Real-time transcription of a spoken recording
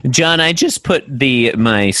John, I just put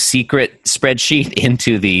my secret spreadsheet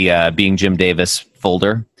into the Being Jim Davis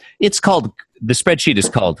folder. The spreadsheet is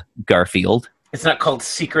called Garfield. It's not called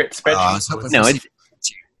secret spreadsheet. No,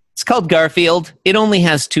 it's called Garfield. It only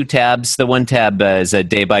has 2 tabs. The one tab is a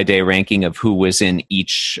day-by-day ranking of who was in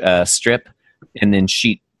each strip, and then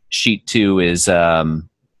sheet 2 is the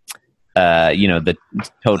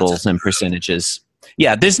totals and percentages.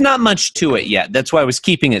 Yeah, there's not much to it yet. That's why I was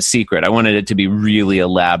keeping it secret. I wanted it to be really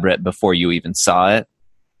elaborate before you even saw it.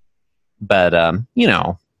 But,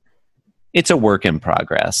 it's a work in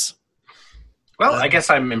progress. Well, I guess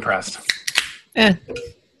I'm impressed. It's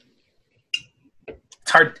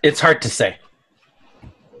hard to say.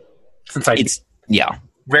 Since I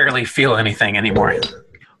rarely feel anything anymore.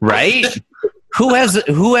 Right? Who has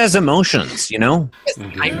emotions, It's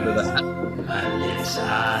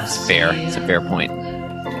fair. It's a fair point.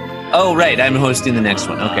 Oh, right. I'm hosting the next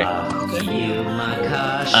one. Okay.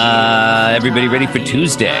 Everybody ready for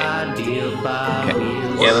Tuesday? Okay.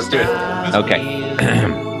 Yeah, let's do it. Okay.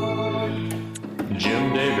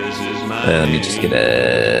 Let me just get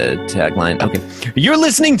a tagline. Okay. You're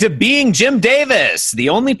listening to Being Jim Davis, the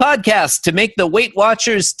only podcast to make the Weight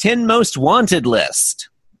Watchers 10 Most Wanted list.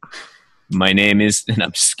 My name is an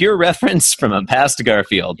obscure reference from a past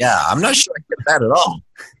Garfield. Yeah, I'm not sure I get that at all.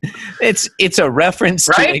 It's a reference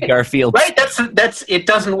to a Garfield. Right, that's it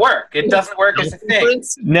doesn't work. It doesn't work as a thing.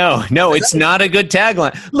 No, it's not a good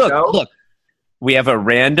tagline. Look. We have a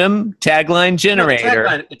random tagline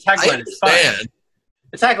generator. The tagline is fine.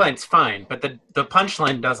 The tagline's fine, but the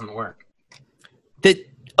punchline doesn't work.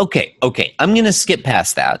 Okay. I'm going to skip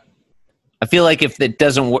past that. I feel like if it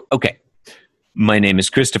doesn't work... Okay. My name is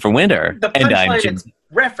Christopher Winter, and I'm Jim.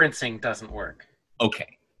 Referencing doesn't work.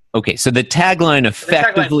 Okay. So the tagline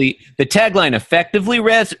effectively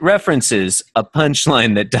references a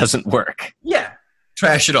punchline that doesn't work. Yeah.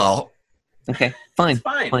 Trash it all. Okay. Fine.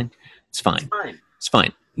 It's fine. It's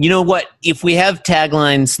fine. You know what? If we have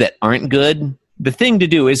taglines that aren't good, the thing to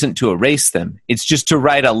do isn't to erase them. It's just to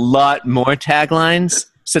write a lot more taglines.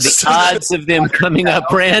 So the odds of them coming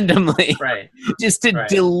up randomly, just to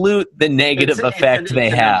dilute the negative effect they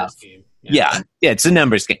have. Yeah, it's a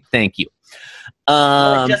numbers game. Thank you.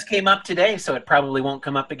 It just came up today, so it probably won't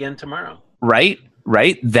come up again tomorrow. Right.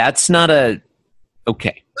 That's not a...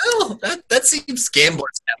 Okay. Well, that seems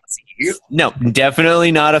gambler's fallacy. No,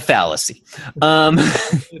 definitely not a fallacy. It's kind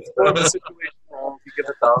of a situation where you get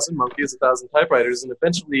 1,000 monkeys, 1,000 typewriters, and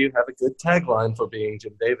eventually you have a good tagline for Being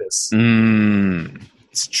Jim Davis.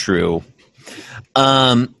 It's true.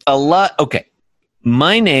 Okay.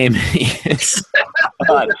 My name is...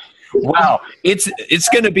 Wow. It's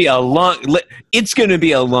going to be a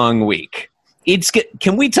long week.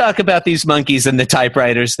 Can we talk about these monkeys and the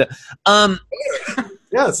typewriters?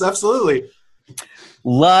 Yes, absolutely.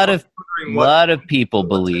 Lot of people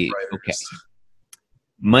believe. Okay.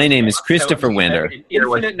 My name is Christopher Winter. An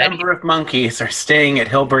infinite number of monkeys are staying at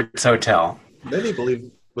Hilbert's Hotel. Many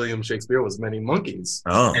believe William Shakespeare was many monkeys.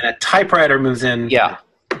 Oh. And a typewriter moves in. Yeah.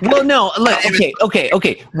 Well, no.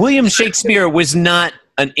 Okay. William Shakespeare was not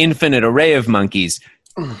an infinite array of monkeys.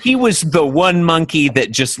 He was the one monkey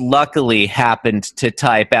that just luckily happened to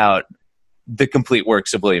type out the complete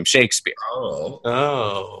works of William Shakespeare.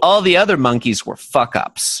 Oh. All the other monkeys were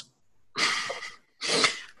fuck-ups.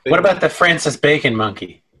 What about the Francis Bacon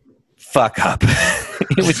monkey? Fuck up.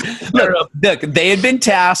 Look, they had been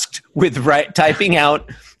tasked with typing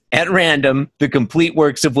out at random the complete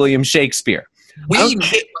works of William Shakespeare. We made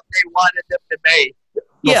what they wanted them to make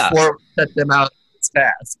before we set them out as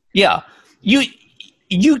task. Yeah. You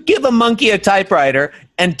give a monkey a typewriter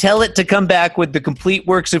and tell it to come back with the complete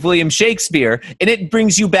works of William Shakespeare, and it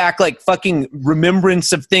brings you back like fucking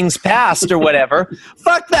remembrance of things past or whatever.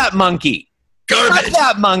 Fuck that monkey. Garbage. Fuck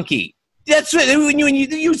that monkey. That's when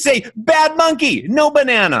you say bad monkey, no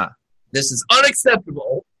banana. This is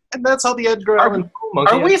unacceptable. And that's how the Edgar Allan Poe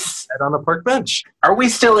monkey sat on a park bench. Are we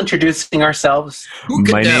still introducing ourselves? Who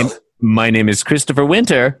could know? My name is Christopher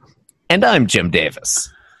Winter, and I'm Jim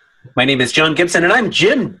Davis. My name is John Gibson, and I'm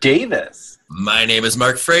Jim Davis. My name is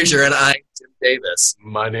Mark Frazier, and I'm Jim Davis.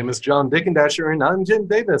 My name is John Dickendasher, and I'm Jim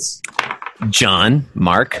Davis. John.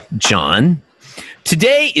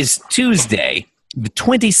 Today is Tuesday, the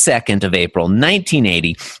 22nd of April,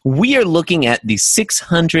 1980. We are looking at the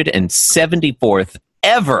 674th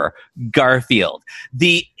ever Garfield.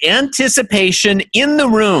 The anticipation in the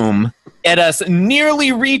room at us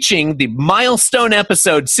nearly reaching the milestone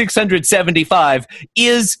episode 675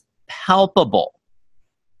 is palpable.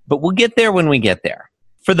 But we'll get there when we get there.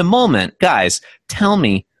 For the moment, guys, tell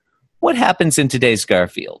me, what happens in today's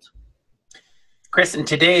Garfield? Chris, in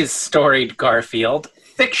today's storied Garfield,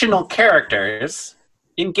 fictional characters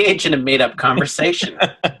engage in a made-up conversation.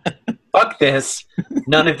 Fuck this.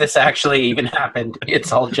 None of this actually even happened.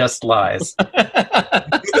 It's all just lies.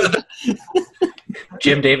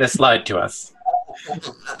 Jim Davis lied to us.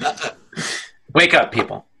 Wake up,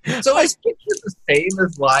 people. So is picture the same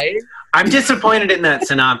as lying? I'm disappointed in that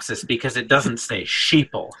synopsis because it doesn't say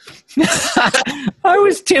sheeple. I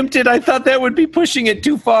was tempted. I thought that would be pushing it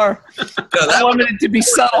too far. No, I wanted it to be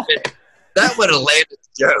subtle. That would have landed the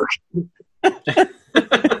joke.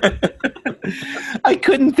 I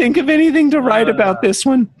couldn't think of anything to write about this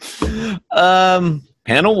one.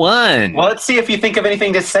 Panel 1. Well, let's see if you think of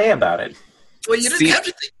anything to say about it. Well, you didn't have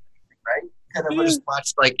to think, right? Kind of just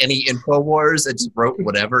watched like any InfoWars and just wrote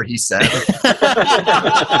whatever he said.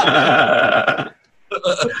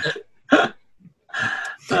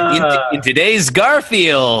 In today's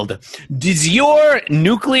Garfield, is your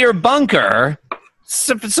nuclear bunker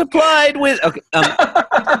supplied with... Okay,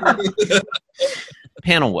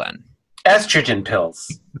 Panel 1. Estrogen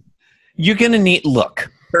pills. You're going to need...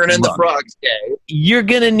 Look. Turning the frogs gay. You're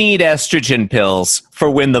going to need estrogen pills for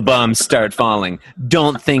when the bombs start falling.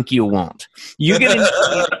 Don't think you won't. You're going to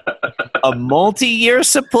need a multi-year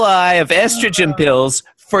supply of estrogen pills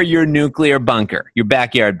for your nuclear bunker, your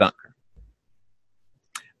backyard bunker.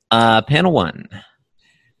 Panel 1.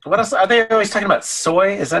 What else? Are they always talking about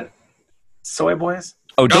soy? Is that Soy Boys?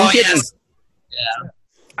 Oh, don't get me. Yeah.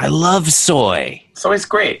 I love soy. Soy's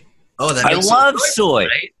great. Oh, I love soy.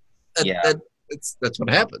 Right? Yeah. That's what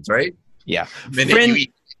happens, right? Yeah. The minute you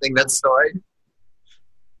eat anything that's soy.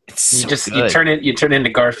 It's You turn into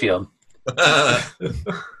Garfield.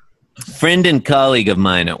 Friend and colleague of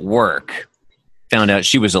mine at work found out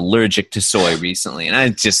she was allergic to soy recently, and I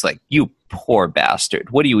was just like, you poor bastard.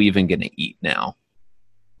 What are you even going to eat now?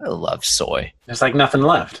 I love soy. There's like nothing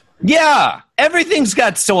left. Yeah, everything's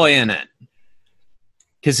got soy in it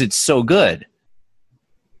because it's so good.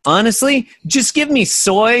 Honestly, just give me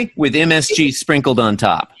soy with MSG sprinkled on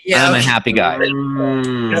top. Yeah, I'm a happy guy. You know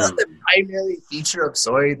the primary feature of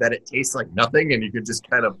soy that it tastes like nothing, and you could just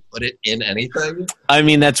kind of put it in anything. I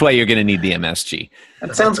mean, that's why you're going to need the MSG.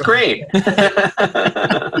 That sounds great.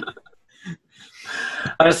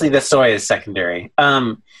 Honestly, the soy is secondary.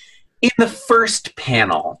 In the first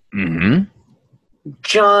panel,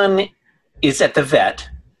 John is at the vet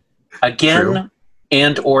again. True.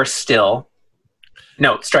 And or still.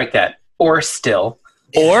 No, strike that. Or still.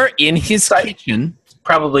 Or in his kitchen.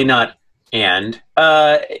 Probably not and.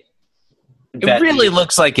 It really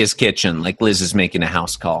looks like his kitchen, like Liz is making a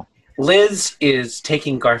house call. Liz is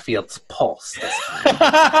taking Garfield's pulse.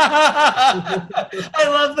 I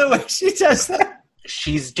love the way she does that.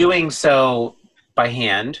 She's doing so by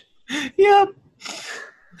hand. Yep.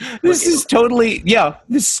 This is totally how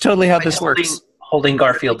this works. Holding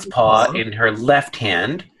Garfield's paw in her left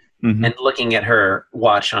hand and looking at her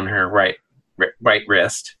watch on her right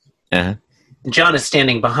wrist. Uh-huh. John is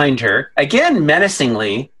standing behind her, again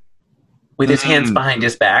menacingly, with his hands behind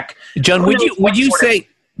his back. John, would you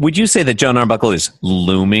say that John Arbuckle is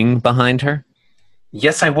looming behind her?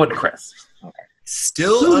 Yes, I would, Chris.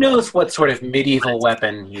 Still, who knows what sort of medieval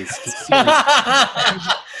weapon he's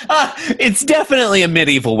It's definitely a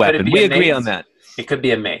medieval weapon. We agree on that. It could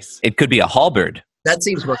be a mace. It could be a halberd. That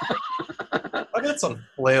seems more. I got some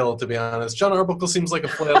flail, to be honest. John Arbuckle seems like a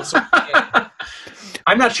flail. So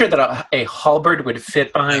I'm not sure that a halberd would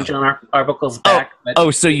fit behind John Arbuckle's back.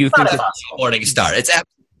 So you think it's Morning Star? It's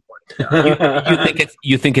absolutely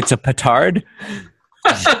you think it's a petard?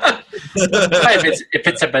 If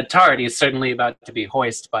it's a petard, he's certainly about to be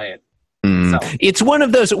hoisted by it. So. It's one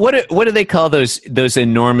of those. What do they call those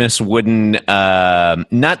enormous wooden?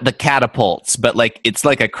 Not the catapults, but it's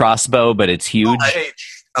like a crossbow, but it's huge.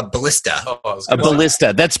 A ballista. A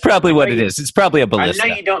ballista. That's probably what it is. It's probably a ballista. I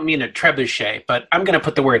know you don't mean a trebuchet, but I'm going to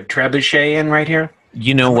put the word trebuchet in right here.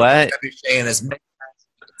 You know what?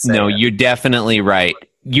 No, you're definitely right.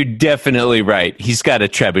 You're definitely right. He's got a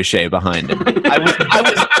trebuchet behind him. I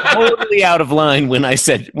was totally out of line when I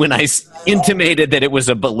intimated that it was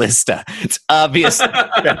a ballista. It's obvious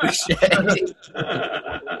trebuchet.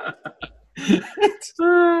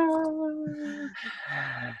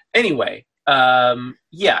 Anyway,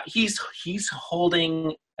 he's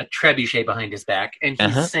holding a trebuchet behind his back, and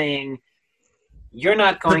he's saying, "You're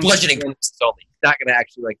not going to." He's not going to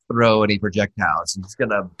actually throw any projectiles. He's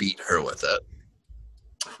going to beat her with it.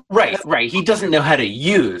 Right. He doesn't know how to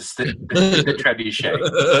use the trebuchet.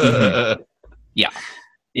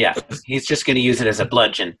 Yeah. He's just going to use it as a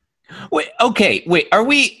bludgeon. Wait. Are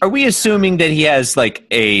we assuming that he has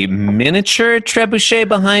a miniature trebuchet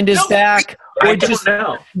behind his back? I don't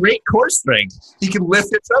know. Great core strength. He can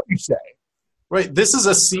lift a trebuchet. Right. This is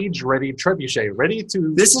a siege-ready trebuchet, ready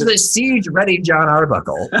to. This is a siege-ready John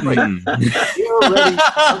Arbuckle. You're ready.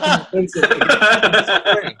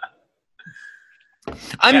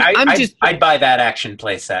 I'd buy that action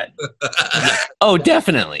play set. Oh,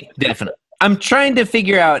 definitely. I'm trying to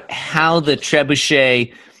figure out how the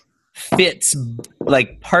trebuchet fits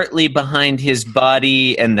like partly behind his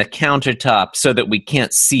body and the countertop so that we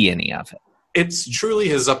can't see any of it. It's truly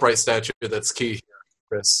his upright stature that's key here,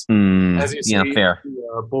 Chris. As you see, fair.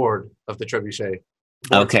 the board of the trebuchet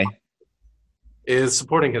Okay. is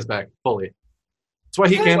supporting his back fully. That's why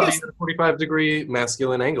he can't be at a 45-degree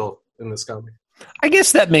masculine angle in this comic. I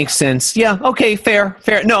guess that makes sense. Yeah. Okay. Fair.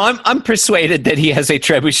 No, I'm persuaded that he has a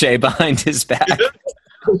trebuchet behind his back.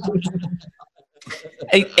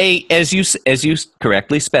 As you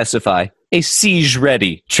correctly specify, a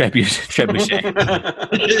siege-ready trebuchet.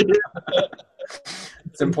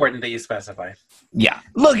 It's important that you specify. Yeah.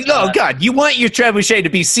 Look, oh God, you want your trebuchet to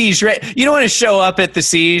be siege ready. You don't want to show up at the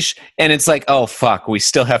siege and it's like, oh fuck, we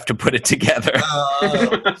still have to put it together.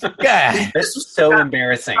 God. This was so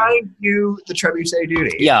embarrassing. I do the trebuchet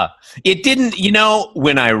duty. Yeah. It didn't,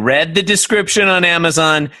 when I read the description on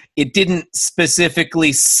Amazon, it didn't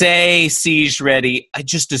specifically say siege ready. I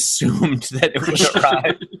just assumed that it would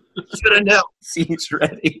arrive. Should have known. Siege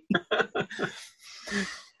ready.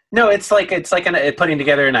 No, it's like putting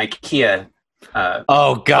together an IKEA.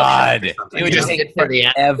 Oh God! It would Just take for the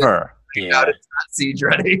forever. Out it's not siege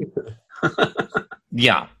ready.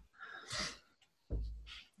 Yeah.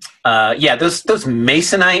 Those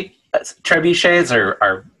Masonite trebuchets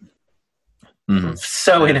are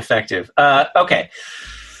so ineffective. Okay.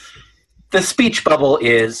 The speech bubble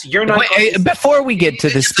is you're not. Wait, before we get to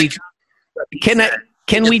the speech,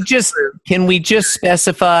 can we just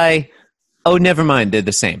specify? Oh, never mind. They're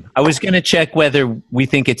the same. I was going to check whether we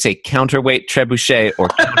think it's a counterweight trebuchet or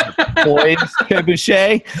counterpoise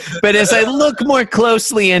trebuchet, but as I look more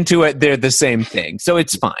closely into it, they're the same thing, so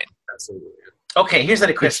it's fine. Absolutely. Okay, here's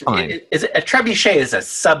a question. Is it a trebuchet is a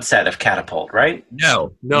subset of catapult, right?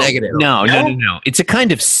 No. Negative. No. It's a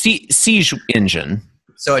kind of siege engine.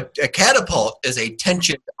 So a catapult is a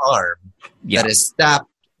tensioned arm that is stopped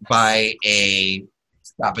by a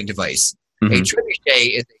stopping device. Mm-hmm. A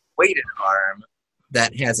trebuchet is a weighted arm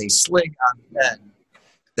that has a sling on the end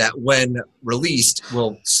that, when released,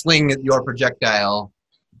 will sling your projectile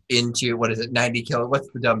into, 90 kilo?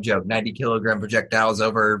 What's the dumb joke? 90 kilogram projectiles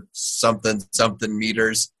over something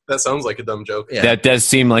meters. That sounds like a dumb joke. Yeah. That does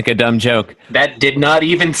seem like a dumb joke. That did not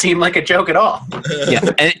even seem like a joke at all.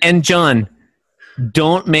 Yeah, and John,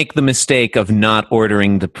 don't make the mistake of not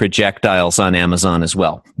ordering the projectiles on Amazon as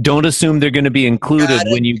well. Don't assume they're going to be included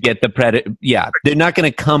when you get the Predator. Yeah, they're not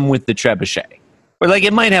going to come with the trebuchet. Or like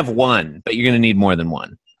it might have one, but you're going to need more than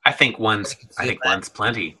one. I think one's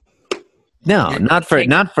plenty. No, not for. You're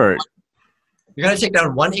going to take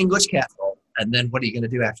down one English castle, and then what are you going to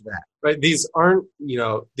do after that? Right. These aren't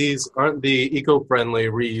the eco-friendly,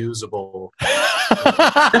 reusable,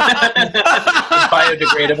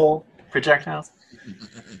 biodegradable projectiles.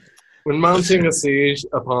 When mounting a siege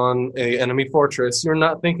upon an enemy fortress, you're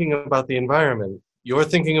not thinking about the environment. You're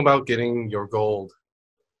thinking about getting your gold.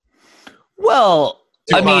 Well,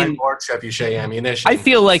 I mean, more trebuchet ammunition. I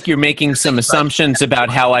feel like you're making some assumptions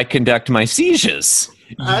about how I conduct my sieges.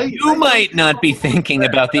 You might not be thinking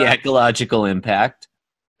about the ecological impact.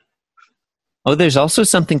 Oh, there's also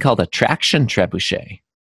something called a traction trebuchet.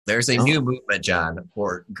 There's a new movement, John,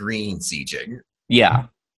 for green sieging. Yeah.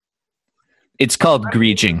 It's called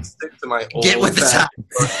greeging. Stick to my old Get with the time.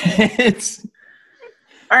 It's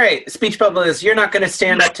All right, speech bubble is you're not going to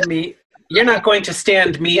stand up to me. You're not going to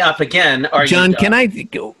stand me up again, are John, you? can I?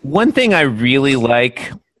 One thing I really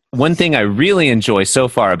enjoy so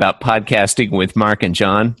far about podcasting with Mark and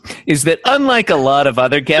John is that, unlike a lot of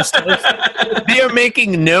other guest hosts, they are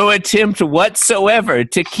making no attempt whatsoever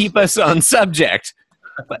to keep us on subject.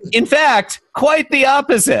 In fact, quite the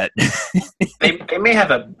opposite. They may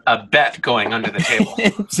have a bet going under the table.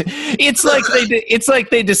 It's like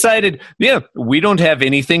they decided, yeah, we don't have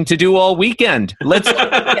anything to do all weekend. Let's see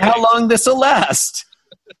how long this will last.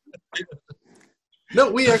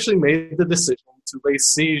 No, we actually made the decision to lay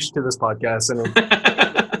siege to this podcast and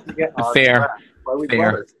get on Fair. track. Why we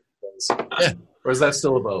Fair. love it. Yeah. Or is that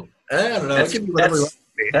still a vote? I don't know. It can be whatever you want.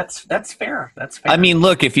 That's fair. That's fair. I mean,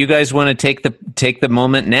 look, if you guys want to take the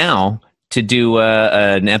moment now to do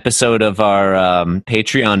an episode of our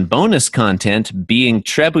Patreon bonus content, being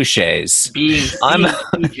trebuchets, being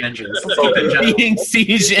siege engines. Let's keep it general. being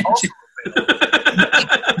siege engines.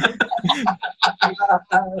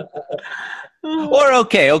 Or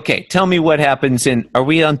okay. Tell me what happens in. Are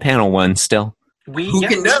we on panel 1 still? Who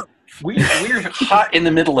can know? We're hot in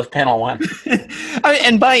the middle of panel 1.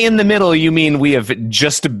 And by in the middle, you mean we have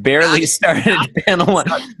just barely started panel 1.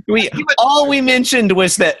 All we mentioned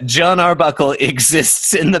was that John Arbuckle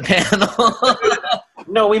exists in the panel.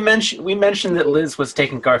 No, we mentioned that Liz was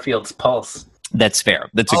taking Garfield's pulse. That's fair.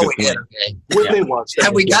 That's a good point. Okay. When they watched that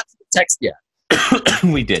Have we movie. got to the text yet?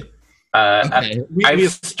 We did. Okay.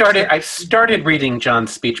 I've started reading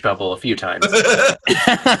John's speech bubble a few times.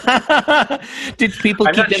 Did people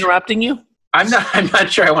I'm keep not interrupting you? I'm not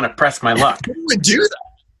sure I want to press my luck. Who would do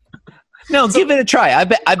that? No, give it a try.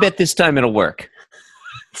 I bet this time it'll work.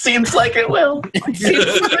 Seems like it will.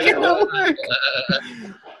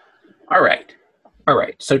 All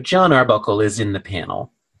right. So John Arbuckle is in the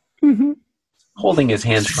panel, holding his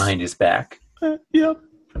hands behind his back. Yep.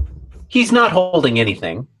 He's not holding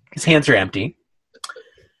anything. His hands are empty.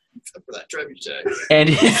 Except for that trebuchet. And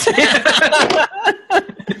his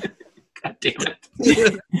God damn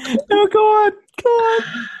it. No, go on.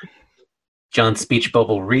 John's speech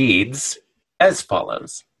bubble reads as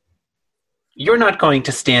follows. You're not going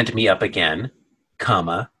to stand me up again,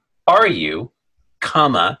 comma, are you,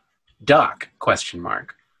 comma, Doc, question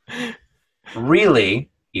mark. Really,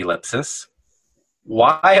 ellipsis.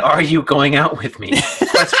 Why are you going out with me?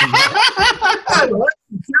 Question mark. What are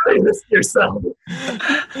you doing this to yourself?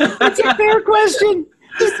 That's a fair question.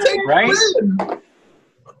 Right?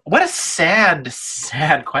 What a sad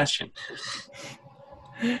question.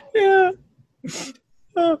 Yeah.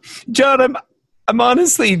 John, I'm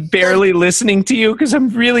honestly barely listening to you because I'm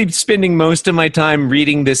really spending most of my time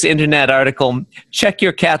reading this internet article. Check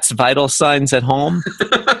your cat's vital signs at home.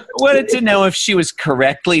 Wanted to know if she was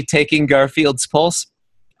correctly taking Garfield's pulse.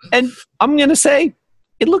 And I'm going to say,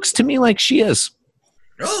 it looks to me like she is.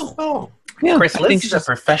 Oh. Yeah, Chris, I think Liz is a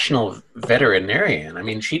professional veterinarian. I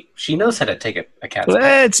mean, she knows how to take a cat's well,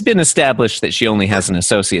 pulse. it's been established that she only has an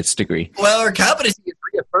associate's degree. Well, her competency is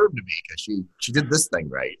reaffirmed to me because she did this thing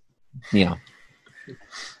right. Yeah.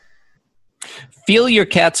 Feel your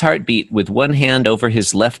cat's heartbeat with one hand over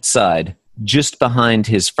his left side, just behind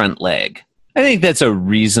his front leg. I think that's a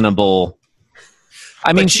reasonable.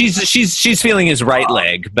 I mean, she's feeling his right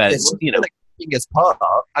leg, but you know, his paw.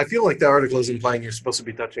 I feel like the article is implying you're supposed to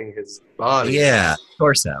be touching his body. Yeah,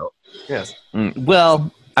 torso. Yes.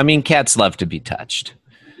 Well, I mean, cats love to be touched.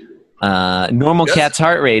 Normal Yes. cat's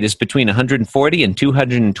heart rate is between 140 and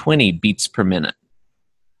 220 beats per minute.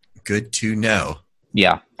 Good to know.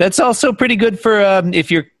 Yeah, that's also pretty good for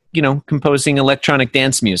if you're, composing electronic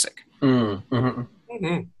dance music.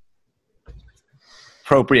 Mm-hmm.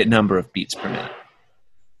 Appropriate number of beats per minute.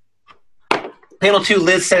 Panel 2,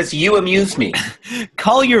 Liz says, you amuse me.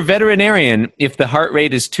 Call your veterinarian if the heart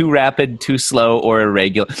rate is too rapid, too slow, or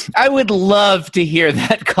irregular. I would love to hear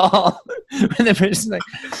that call. When the person's like,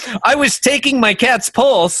 I was taking my cat's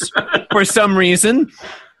pulse for some reason,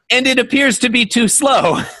 and it appears to be too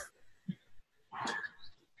slow.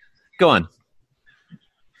 Go on.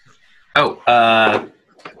 Oh,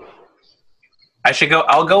 I should go.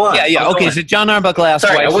 I'll go on. Yeah. I'll go Okay, on. so John Arbuckle asked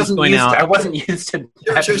Sorry, why I she's wasn't going used. out. I wasn't used to.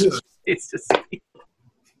 It's just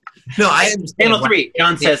No, I understand. panel 3.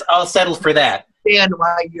 John says, "I'll settle for that." Understand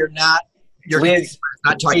why you're not. Liz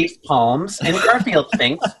not talking. face palms, and Garfield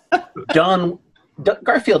thinks.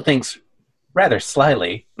 Garfield thinks rather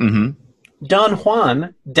slyly. Mm-hmm. Don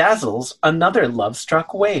Juan dazzles another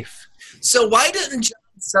love-struck waif. So why didn't John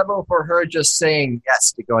settle for her just saying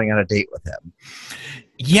yes to going on a date with him?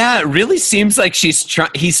 Yeah, it really seems like he's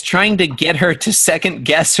trying to get her to second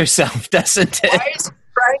guess herself, doesn't it? Why is he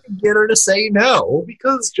trying to get her to say no?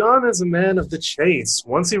 Because John is a man of the chase.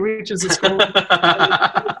 Once he reaches his goal,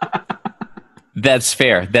 That's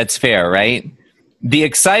fair, right? The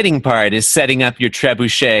exciting part is setting up your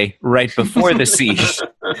trebuchet right before the siege.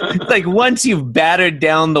 Like, once you've battered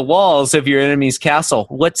down the walls of your enemy's castle,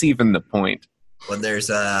 what's even the point? When there's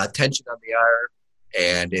tension on the arm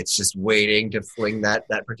and it's just waiting to fling that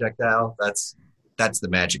projectile, that's the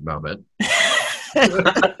magic moment.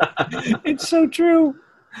 It's so true.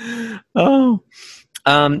 Oh,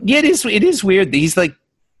 yeah. It is weird. He's like,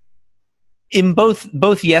 in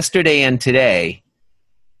both yesterday and today,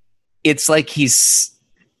 it's like he's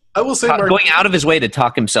I will say, Mark, going out of his way to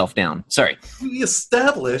talk himself down. Sorry. we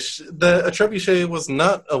established that a trebuchet was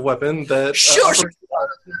not a weapon that. Sure.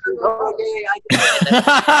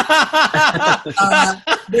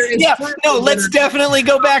 There is Yeah, certainly no, let's when definitely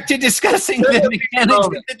go back to discussing the mechanics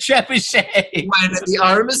of the trebuchet. the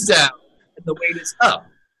arm is down and the weight is up,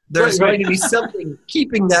 there's Right. going to be something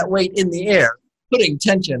keeping that weight in the air, putting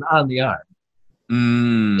tension on the arm.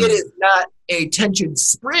 Mm. It is not a tension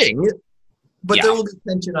spring, but Yeah. there will be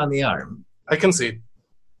tension on the arm. I concede.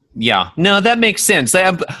 Yeah, no, that makes sense.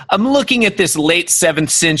 I'm looking at this late 7th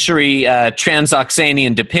century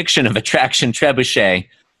Transoxanian depiction of Attraction Trebuchet,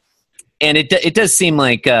 and it does seem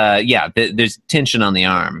like, there's tension on the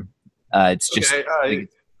arm. It's just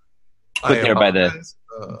put there by the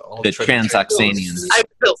Transoxanians. I've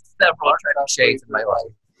built several trebuchets in my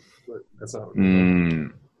life. That's not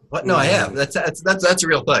What? No, I have. That's a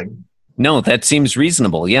real thing. No, that seems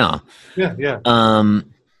reasonable. Yeah. Yeah.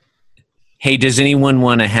 Hey, does anyone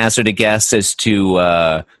want to hazard a guess as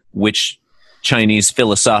to which Chinese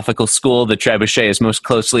philosophical school the trebuchet is most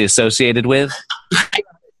closely associated with?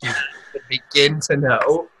 Begin to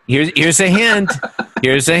know. Here's a hint.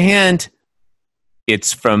 Here's a hint.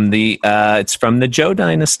 It's from the Zhou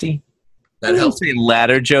dynasty. That helps me.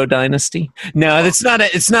 Latter Zhou dynasty. No, it's not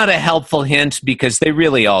a helpful hint because they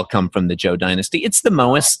really all come from the Zhou dynasty. It's the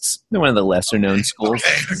Mohists. They're one of the lesser known schools.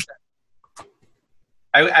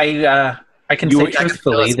 Okay. I can say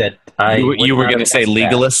truthfully that you were going to say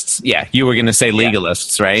legalists. Yeah, you were going to say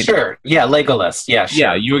legalists, right? Sure. Yeah, legalists. Yeah, sure.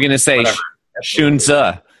 Yeah, you were going to say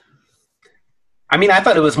Shunzi. I mean, I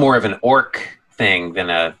thought it was more of an orc thing than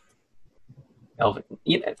a Elven.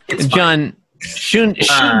 It's John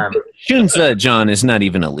Shunzi. John is not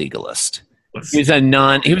even a legalist. He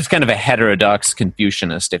was kind of a heterodox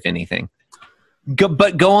Confucianist, if anything.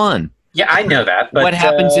 But go on. Yeah, I know that. But, what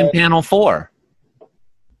happens in panel 4?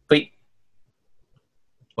 Wait.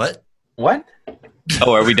 What?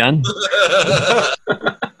 Oh, are we done?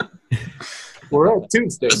 We're on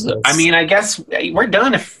Tuesday. I mean, I guess we're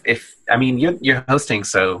done if I mean, you're hosting,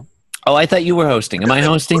 so. Oh, I thought you were hosting. Am I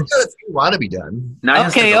hosting? You want to be done.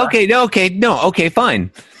 Okay,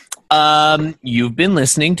 fine. You've been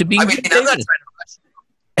listening to Being I'm not trying to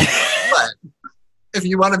rush. But if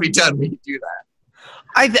you want to be done, we can do that.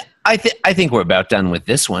 I think we're about done with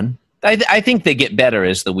this one. I think they get better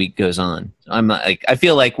as the week goes on. I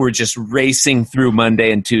feel like we're just racing through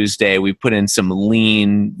Monday and Tuesday. We put in some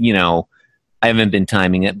lean, I haven't been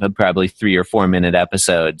timing it, but probably 3 or 4 minute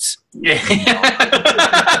episodes.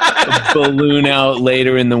 Balloon out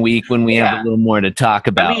later in the week when we have a little more to talk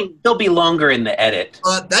about. I mean, they'll be longer in the edit.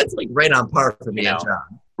 That's like right on par for me and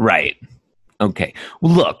John. Right. Okay.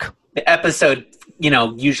 Well, look. The episode,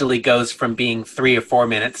 usually goes from being 3 or 4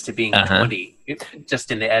 minutes to being 20,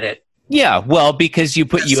 just in the edit. Yeah, well, because you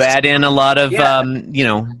add in a lot of,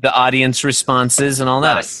 the audience responses and all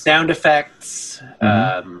that. A lot of sound effects,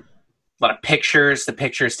 a lot of pictures. The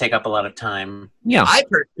pictures take up a lot of time. Yeah. I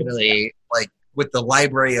personally, with the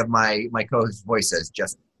library of my co-host voices,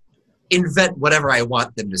 just invent whatever I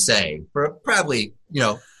want them to say for probably,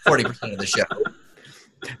 40% of the show.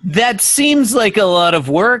 That seems like a lot of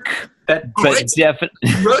work. It's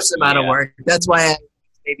definitely gross amount of work. That's why I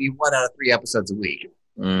maybe 1 out of 3 episodes a week.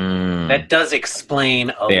 That does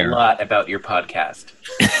explain a lot about your podcast.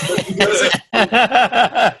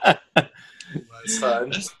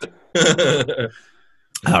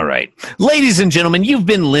 All right. Ladies and gentlemen, you've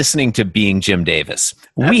been listening to Being Jim Davis.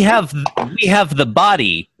 We have the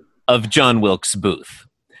body of John Wilkes Booth.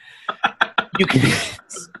 You can...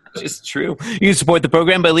 It's true. You can support the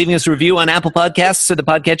program by leaving us a review on Apple Podcasts or the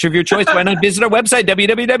podcatcher of your choice. Why not visit our website,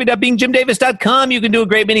 www.beingjimdavis.com. You can do a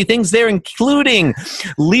great many things there, including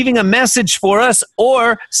leaving a message for us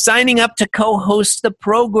or signing up to co-host the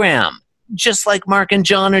program, just like Mark and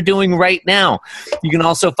John are doing right now. You can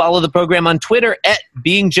also follow the program on Twitter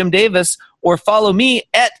 @BeingJimDavis or follow me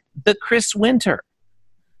 @TheChrisWinter.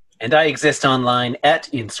 And I exist online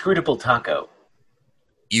 @InscrutableTaco.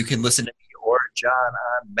 You can listen to or John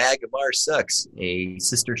on Magmar Sucks, a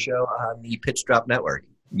sister show on the Pitch Drop Network.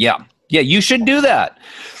 Yeah, you should do that.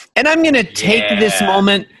 And I'm going to take this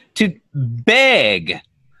moment to beg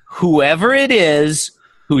whoever it is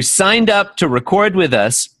who signed up to record with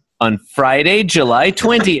us on Friday, July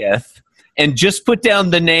 20th, and just put down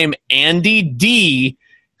the name Andy D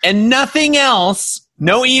and nothing else.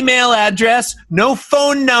 No email address, no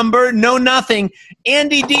phone number, no nothing.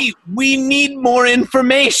 Andy D, we need more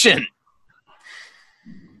information.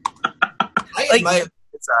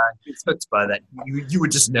 It's hooked by that. You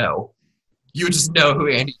would just know. You would just know who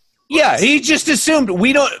Andy was. Yeah, he just assumed.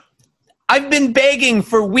 We don't. I've been begging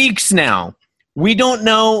for weeks now. We don't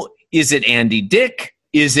know. Is it Andy Dick?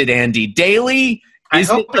 Is it Andy Daly?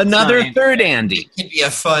 Is it another third Andy? It could be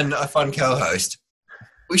a fun co-host.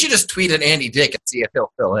 We should just tweet at Andy Dick and see if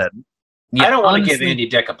he'll fill in. Yeah, I don't want to give Andy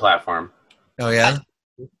Dick a platform. Oh yeah.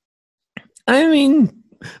 I mean,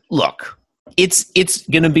 look. It's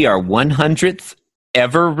going to be our 100th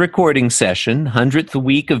ever recording session, 100th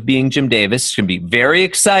week of Being Jim Davis. It's going to be very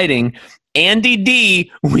exciting. Andy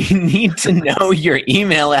D, we need to know your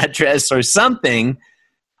email address or something.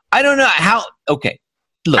 I don't know how. Okay,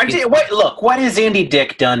 look, What has Andy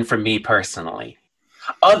Dick done for me personally?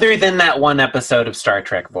 Other than that one episode of Star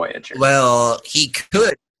Trek Voyager. Well, he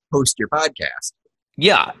could host your podcast.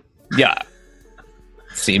 yeah.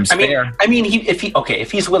 Seems I mean, fair.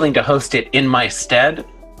 if he's willing to host it in my stead,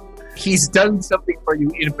 He's done something for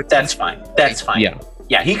you in that's fine. That's fine.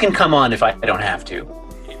 Yeah, he can come on if I don't have to.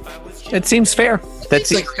 It seems fair. That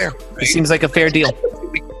seems fair. It seems like a fair deal.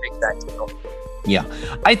 We can make that deal. Yeah.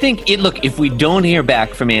 I think look, if we don't hear back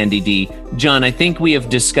from Andy D, John, I think we have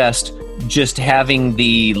discussed just having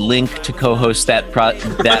the link to co-host that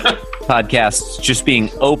podcast just being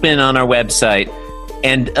open on our website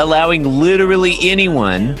and allowing literally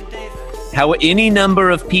anyone, any number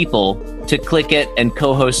of people to click it and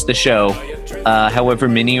co-host the show, however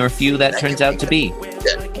many or few that turns out to be.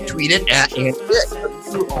 Tweet it at Andy Dick.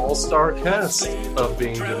 The all-star cast of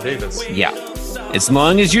Being Jim Davis. Yeah. As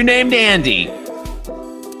long as you're named Andy.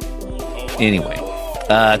 Anyway,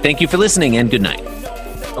 thank you for listening and good night.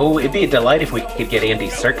 Oh, it'd be a delight if we could get Andy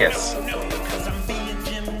Serkis.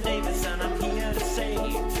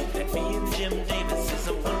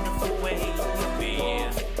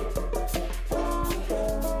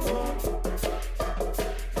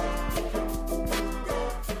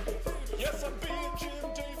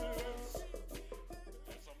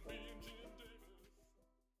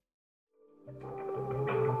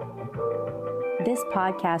 This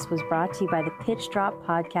podcast was brought to you by the Pitch Drop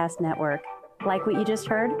Podcast Network. Like what you just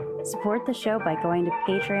heard? Support the show by going to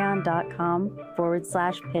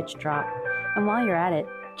patreon.com/Pitch Drop. And while you're at it,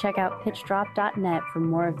 check out pitchdrop.net for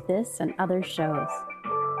more of this and other shows.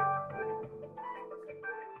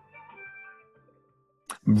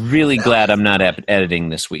 Really glad I'm not editing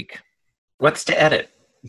this week. What's to edit?